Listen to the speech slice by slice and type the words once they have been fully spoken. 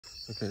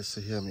Okay,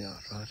 so hear me out,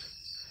 right?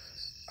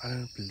 I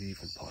don't believe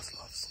in past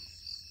lives.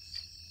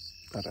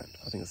 I don't.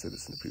 I think I said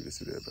this in the previous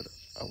video, but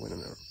I went in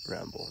a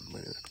ramble and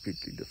went in a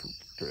completely different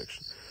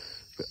direction.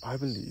 But I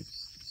believe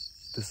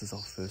this is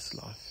our first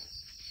life.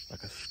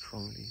 Like, I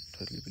strongly,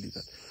 totally believe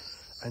that.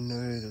 I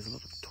know there's a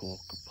lot of talk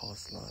of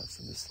past lives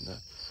and this and that,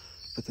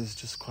 but there's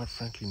just, quite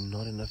frankly,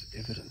 not enough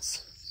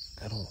evidence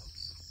at all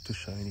to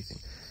show anything.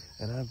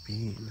 And I've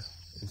been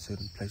in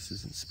certain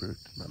places in spirit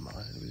in my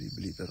mind, whether you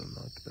believe that or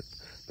not, but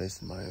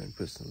based on my own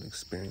personal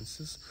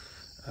experiences,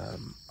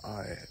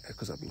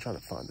 because I've been trying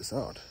to find this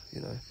out,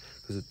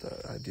 because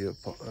the idea of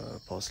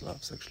past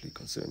lives actually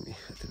concerned me.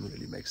 It didn't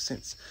really make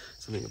sense.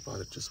 Something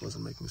about it just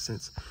wasn't making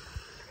sense.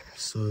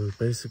 So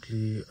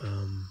basically,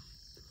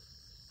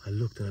 I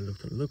looked and I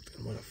looked and looked,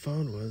 and what I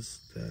found was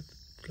that,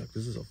 like,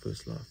 this is our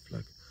first life.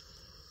 Like,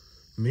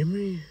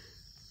 memory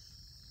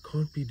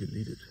can't be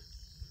deleted.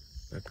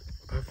 Like,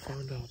 I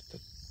found out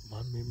that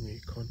my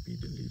memory can't be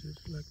deleted.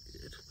 Like,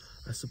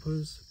 I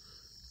suppose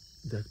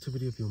the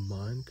activity of your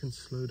mind can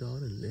slow down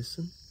and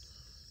lessen,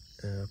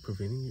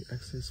 preventing you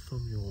access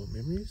from your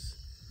memories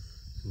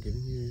and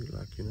giving you,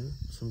 like,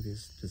 some of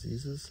these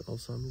diseases,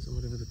 Alzheimer's and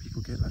whatever that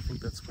people get. I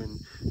think that's when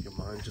your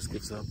mind just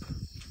gives up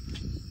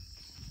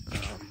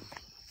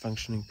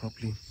functioning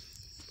properly.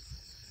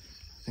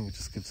 I think it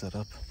just gives that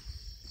up.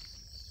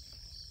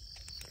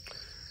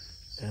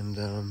 And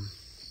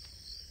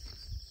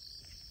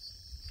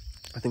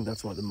I think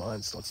that's why the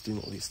mind starts doing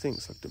all these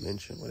things, like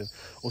dementia and whatever.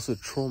 Also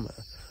trauma.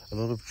 A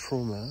lot of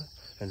trauma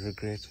and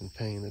regret and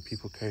pain that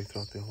people carry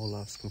throughout their whole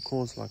lives can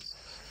cause, like,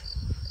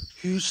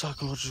 huge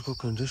psychological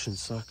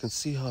conditions. So I can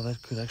see how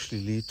that could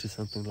actually lead to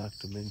something like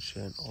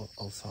dementia and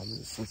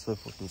Alzheimer's and so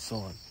forth and so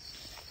on.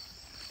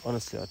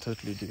 Honestly, I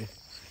totally do.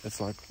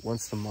 It's like,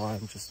 once the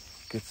mind just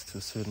gets to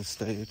a certain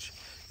stage,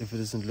 if it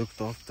isn't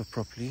looked after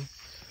properly,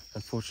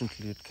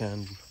 unfortunately it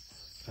can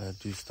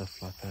do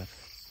stuff like that.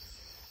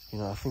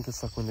 I think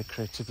it's like when the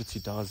creativity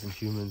dies in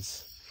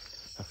humans,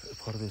 like a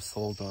part of their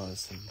soul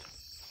dies and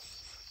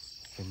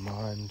their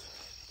mind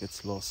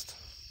gets lost.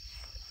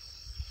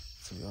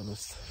 To be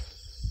honest,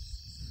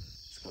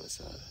 it's kind of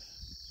sad.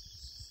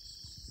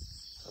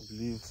 I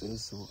believe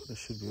there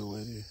should be a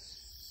way to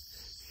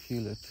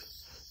heal it,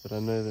 but I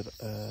know that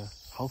a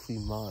healthy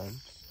mind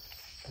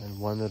and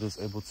one that is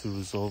able to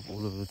resolve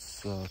all of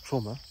its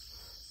trauma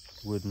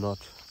would not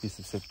be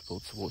susceptible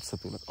towards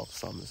something like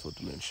Alzheimer's or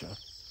dementia.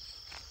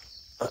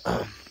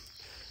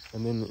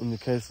 And then in the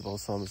case of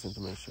Alzheimer's and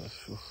dementia,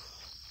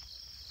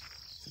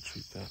 to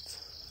treat that,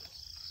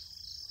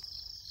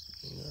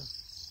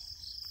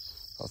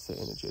 I'll say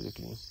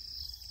energetically,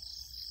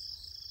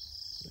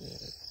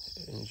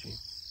 energy.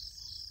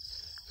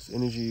 Because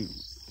energy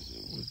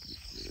would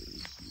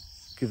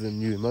give them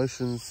new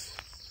emotions,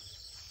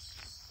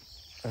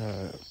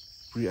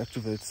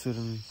 reactivate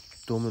certain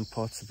dormant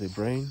parts of their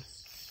brain.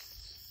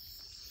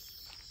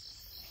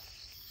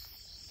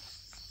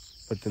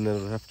 But then that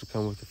would have to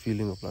come with a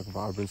feeling of, like,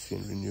 vibrancy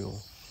and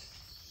renewal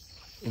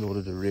in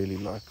order to really,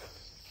 like,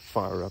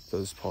 fire up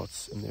those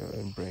parts in their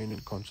own brain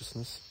and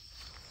consciousness.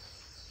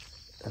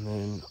 And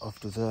then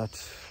after that,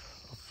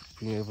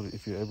 if you're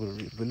able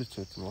to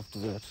rehabilitate them after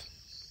that,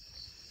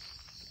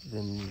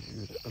 then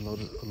a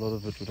lot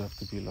of it would have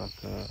to be like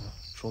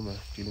trauma,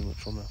 dealing with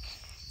trauma,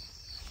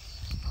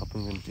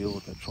 helping them deal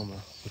with that trauma,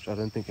 which I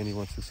don't think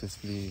anyone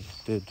successfully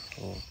did,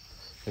 or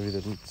maybe they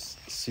didn't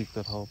seek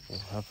that help or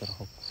have that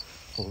help.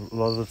 Or a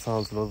lot of the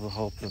times, a lot of the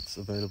help that's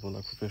available,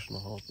 like professional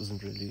help,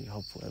 isn't really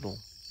helpful at all.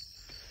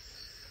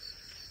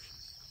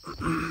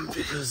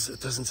 Because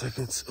it doesn't take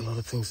a lot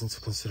of things into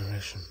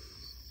consideration.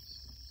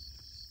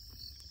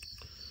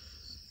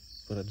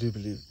 But I do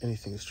believe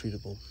anything is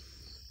treatable.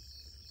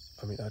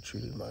 I mean, I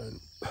treated my own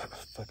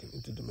fucking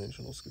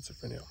interdimensional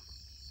schizophrenia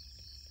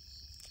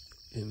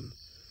in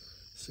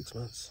 6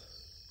 months,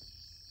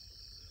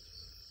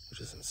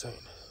 which is insane.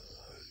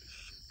 Holy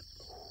shit.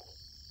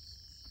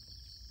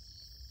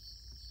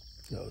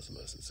 That was the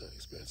most insane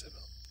experience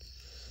ever.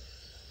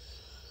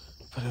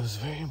 But it was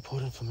very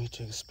important for me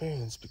to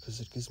experience because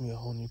it gives me a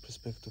whole new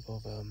perspective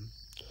of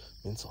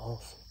mental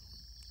health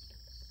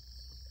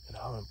and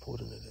how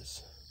important it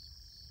is.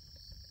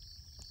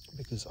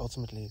 Because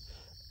ultimately,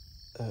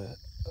 a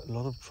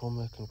lot of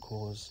trauma can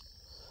cause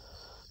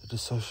a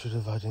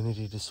dissociative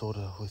identity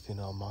disorder within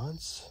our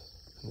minds,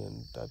 and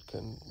then that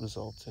can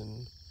result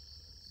in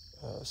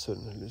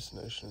certain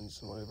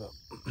hallucinations and whatever.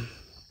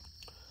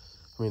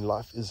 I mean,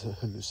 life is a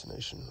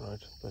hallucination,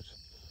 right? But,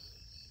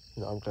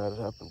 I'm glad it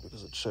happened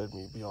because it showed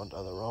me beyond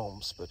other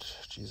realms. But,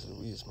 Jesus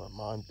Louise, my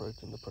mind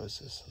broke in the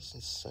process. It was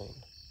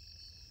insane.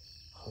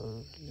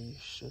 Holy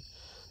shit.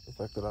 The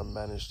fact that I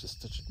managed to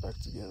stitch it back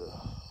together.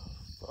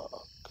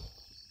 Fuck.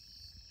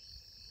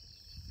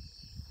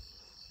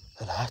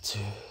 And I had to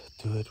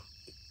do it,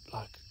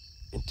 like,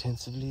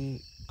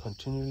 intensively,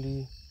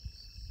 continually,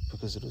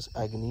 because it was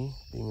agony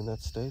being in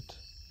that state,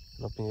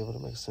 not being able to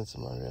make sense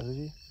of my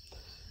reality.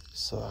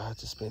 So I had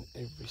to spend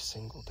every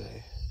single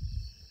day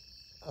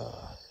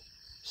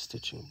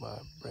stitching my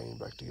brain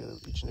back together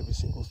with each and every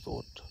single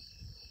thought,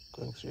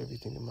 going through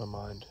everything in my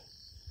mind,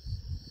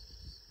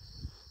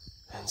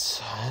 And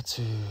so I had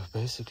to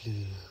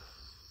basically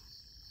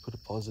put a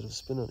positive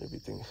spin on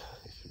everything,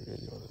 if you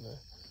really want to know.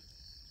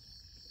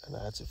 And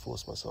I had to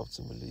force myself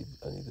to believe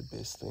only the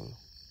best thing,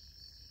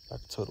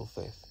 like total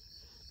faith.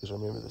 Because I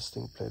remember this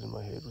thing played in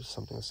my head, was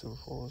something I said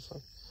before, was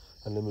like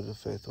unlimited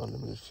faith or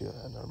unlimited fear.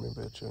 And I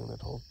remember during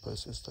that whole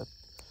process that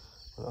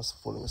when I was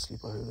falling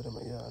asleep, I heard that in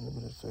my ear,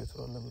 unlimited faith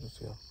or unlimited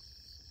fear.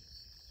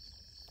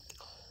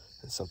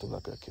 And something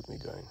like that kept me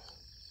going.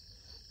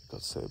 It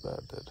got so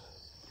bad that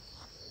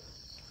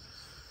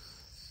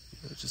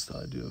just the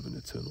idea of an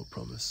eternal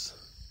promise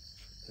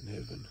in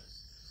heaven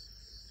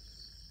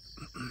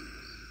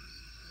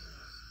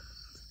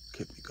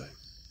kept me going,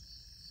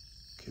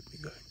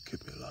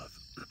 kept me alive.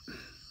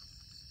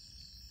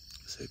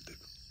 It's hectic.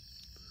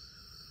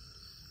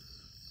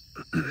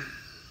 But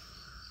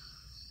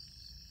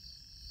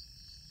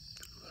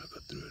I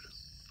got through it.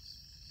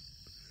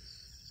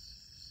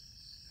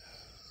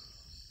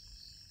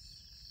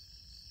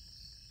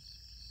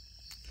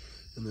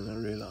 And then I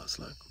realized,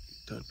 like,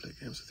 don't play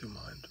games with your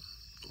mind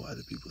or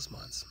other people's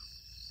minds.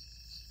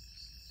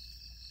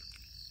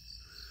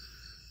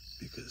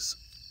 Because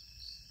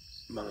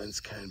minds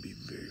can be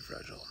very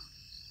fragile.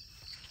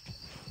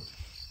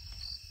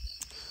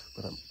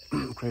 But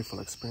I'm grateful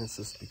I experienced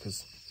this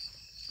because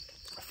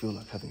I feel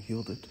like having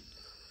healed it,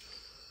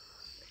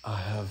 I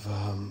have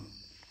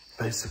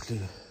basically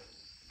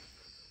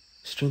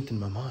strengthened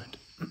my mind.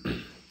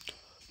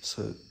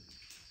 So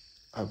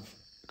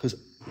because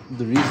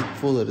the reason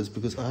for that is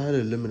because I had to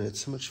eliminate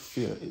so much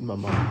fear in my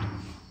mind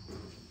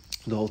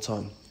the whole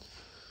time.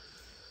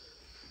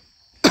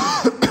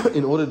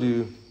 In order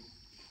to,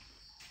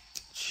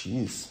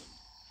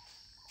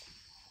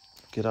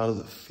 get out of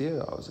the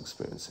fear I was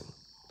experiencing.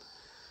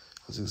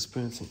 I was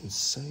experiencing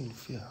insane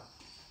fear.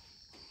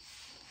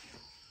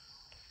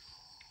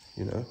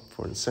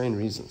 For insane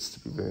reasons, to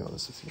be very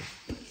honest with you.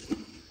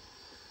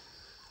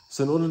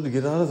 So in order to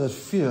get out of that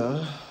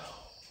fear,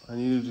 I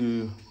needed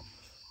to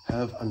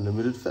have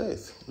unlimited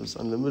faith. It was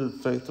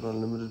unlimited faith or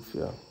unlimited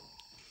fear.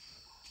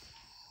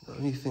 The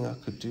only thing I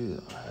could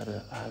do, I had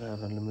to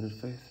have unlimited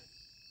faith.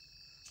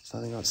 There's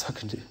nothing else I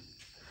could do.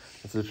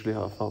 That's literally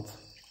how I felt.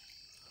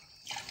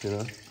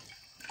 I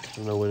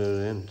don't know when it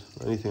would end.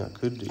 The only thing I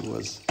could do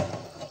was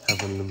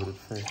have unlimited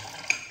faith.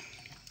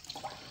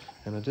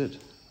 And I did.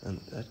 And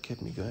that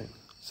kept me going.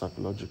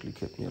 Psychologically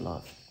kept me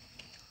alive.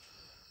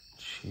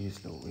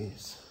 Jeez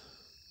Louise.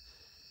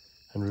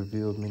 And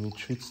revealed many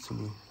truths to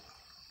me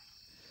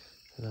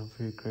that I'm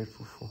very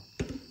grateful for.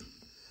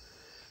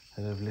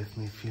 That have left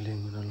me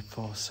feeling in a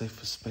far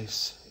safer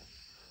space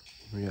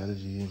in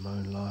reality, in my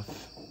own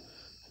life,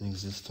 in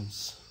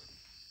existence,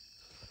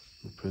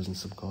 in the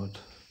presence of God.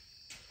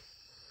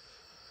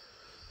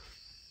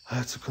 I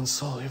had to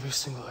console every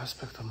single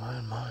aspect of my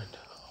own mind.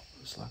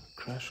 It was like a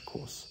crash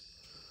course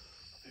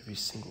of every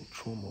single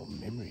trauma or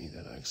memory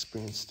that I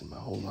experienced in my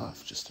whole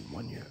life just in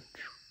 1 year.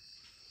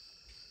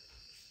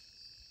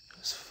 It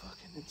was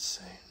fucking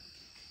insane.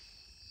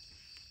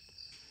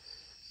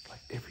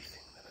 Like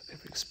everything that I'd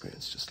ever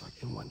experienced just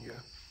like in 1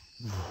 year.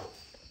 Wow.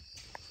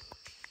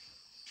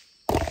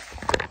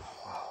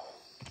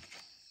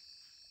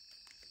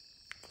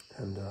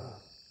 And there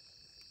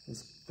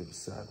was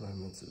sad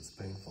moments, it was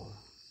painful.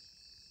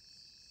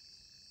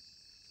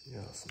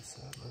 Yeah, some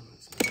sad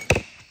moments,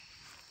 man.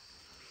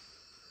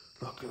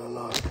 Not gonna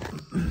lie.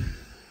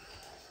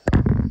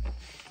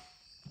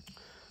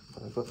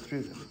 But I got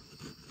through them.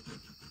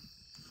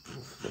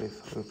 With faith,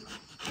 hope,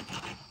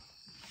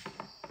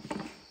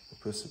 and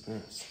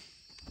perseverance.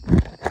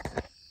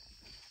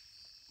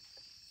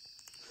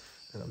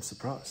 And I'm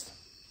surprised.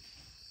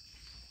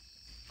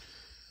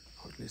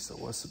 Or at least I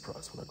was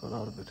surprised when I got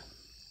out of it.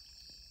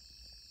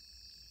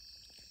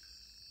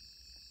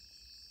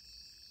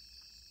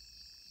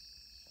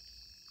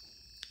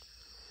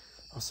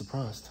 I was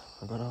surprised.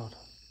 I got out.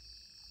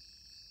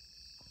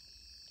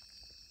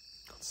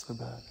 Got so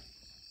bad.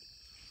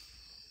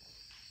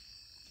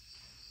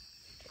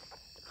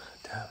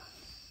 Damn.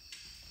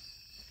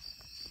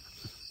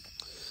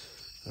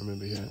 I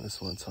remember hearing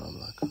this one time,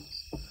 like,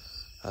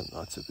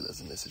 I took it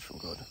as a message from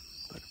God,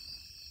 but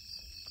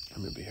I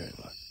remember hearing,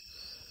 like,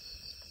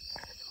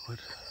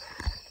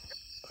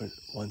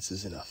 once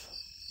is enough.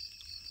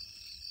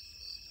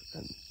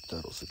 And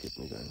that also kept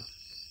me going.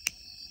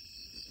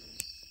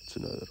 To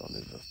know that I'll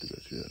never have to go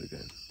through that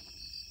again.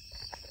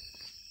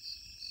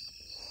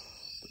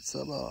 But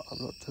somehow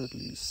I'm not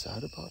totally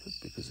sad about it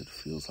because it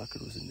feels like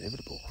it was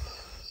inevitable.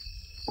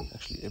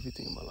 Actually,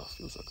 everything in my life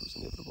feels like it was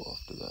inevitable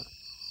after that.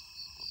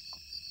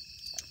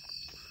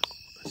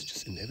 It's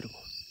just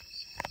inevitable.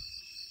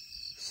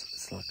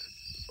 It's like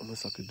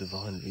almost like a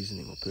divine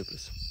reasoning or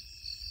purpose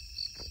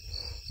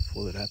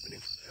for that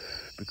happening.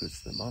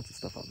 Because the amount of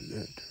stuff I've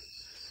learned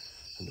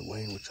and the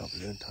way in which I've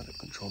learned how to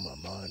control my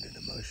mind and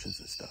emotions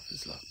and stuff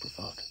is like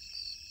profound.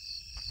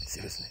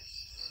 Seriously.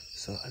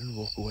 So I didn't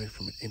walk away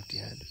from it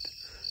empty-handed.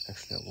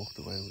 Actually, I walked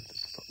away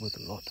with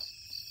a lot.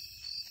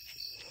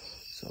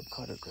 So I'm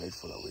kind of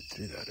grateful I went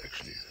through that,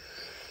 actually.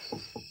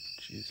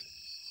 Jeez.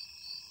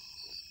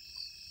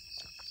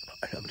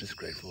 I'm just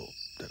grateful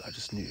that I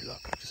just knew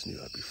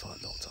I'd be fine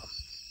the whole time.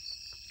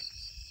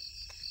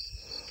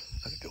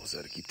 I think also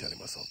had to keep telling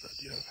myself that,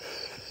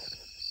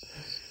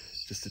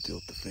 just to deal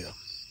with the fear.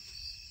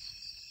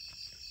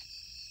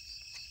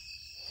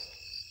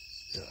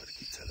 Yeah, I had to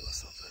keep telling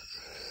myself that.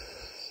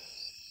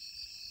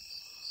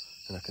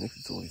 And I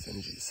connected to all these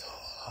energies,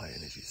 high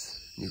energies,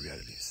 new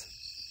realities.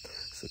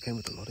 So it came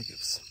with a lot of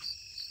gifts.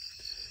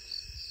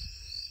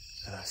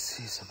 And I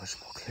see so much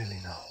more clearly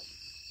now.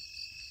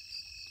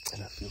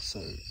 And I feel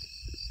so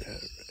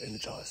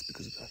energized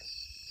because of that.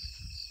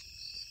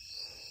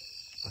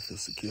 I feel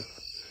secure.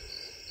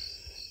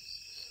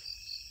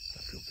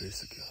 I feel very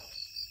secure.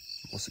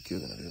 More secure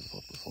than I've ever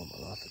felt before in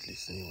my life, at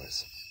least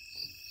anyways.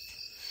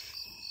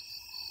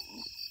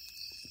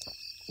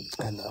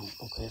 And I'm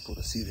grateful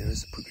to see there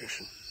is a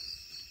progression.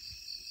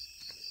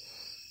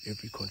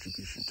 Every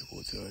contribution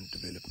towards your own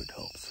development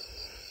helps.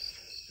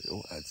 It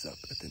all adds up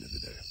at the end of the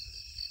day.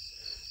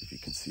 If you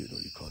can see it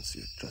or you can't see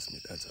it, trust me,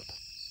 it adds up.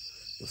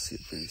 You'll see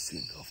it very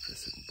soon after a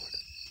certain point.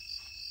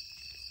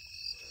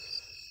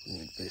 When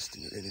you invest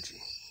in your energy,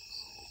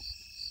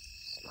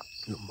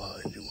 your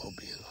mind, your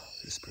well-being,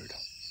 your spirit,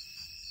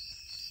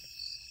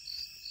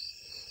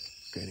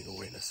 gaining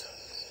awareness,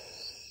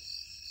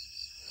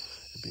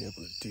 and being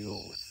able to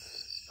deal with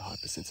the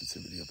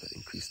hypersensitivity of that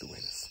increased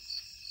awareness.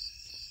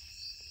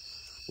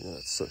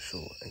 That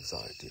social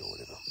anxiety or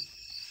whatever.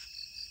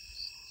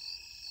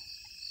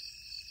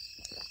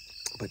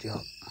 But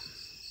yeah,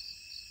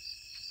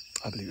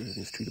 I believe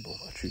everything's treatable.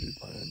 I treated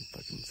my own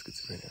fucking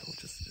schizophrenia,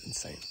 which is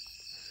insane.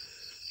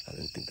 I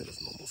didn't think that was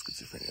normal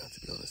schizophrenia, to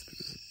be honest,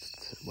 because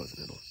it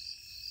wasn't at all.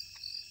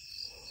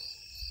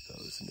 That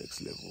was the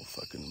next level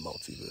fucking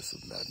multiverse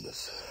of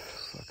madness,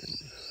 fucking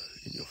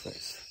in your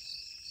face.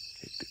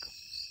 Hectic.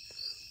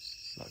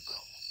 Like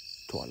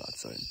Twilight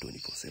Zone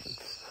 24/7.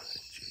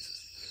 Jesus.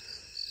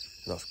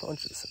 And I was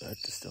conscious, and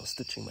I was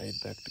stitching my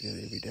head back together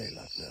every day,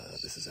 like, no,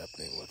 this is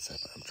happening, what's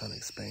happening? I'm trying to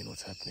explain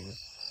what's happening,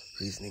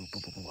 reasoning,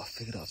 blah, blah, blah. I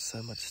figured out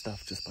so much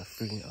stuff just by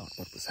figuring out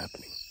what was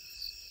happening.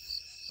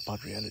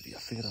 About reality. I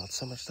figured out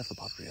so much stuff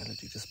about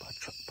reality just by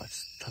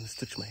trying to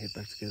stitch my head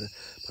back together,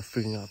 by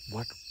figuring out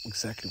what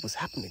exactly was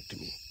happening to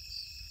me.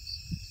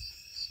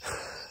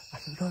 I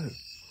don't know.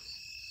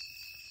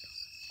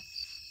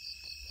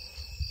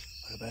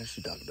 I've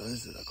actually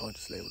diagnosed it. I can't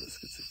just label it as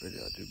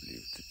schizophrenia. I do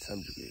believe to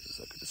some degree it was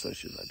like a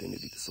dissociative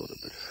identity disorder,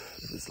 but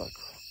it was like,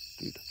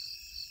 dude,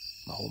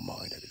 my whole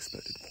mind had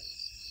exploded.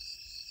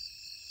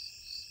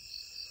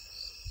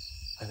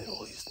 And then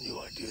all these new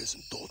ideas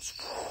and thoughts,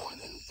 and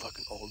then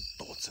fucking old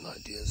thoughts and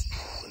ideas,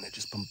 and they're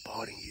just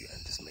bombarding you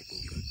and just making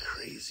you go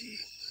crazy.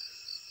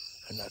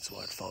 And that's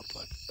why it felt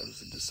like it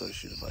was a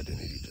dissociative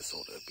identity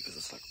disorder, because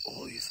it's like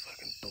all these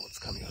fucking thoughts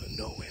coming out of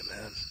nowhere,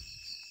 man.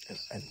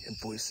 And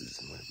voices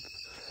and whatever.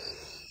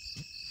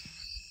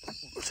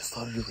 Which I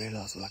started to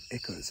realize were like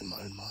echoes in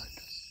my own mind.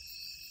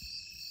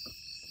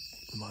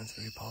 The mind's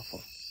very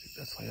powerful.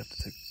 That's why you have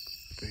to take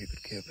very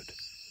good care of it.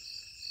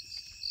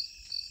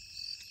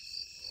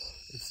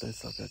 In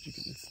states like that, you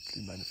can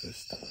instantly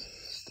manifest stuff.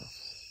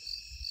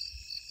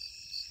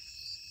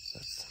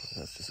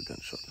 That's just a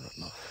gunshot right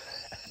now,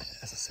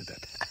 as I said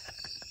that.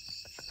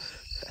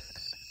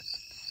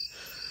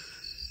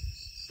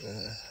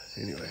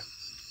 Anyway,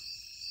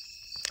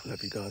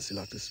 love you guys. If you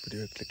like this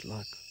video, click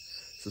like,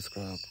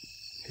 subscribe,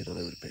 head on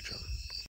over to Patreon.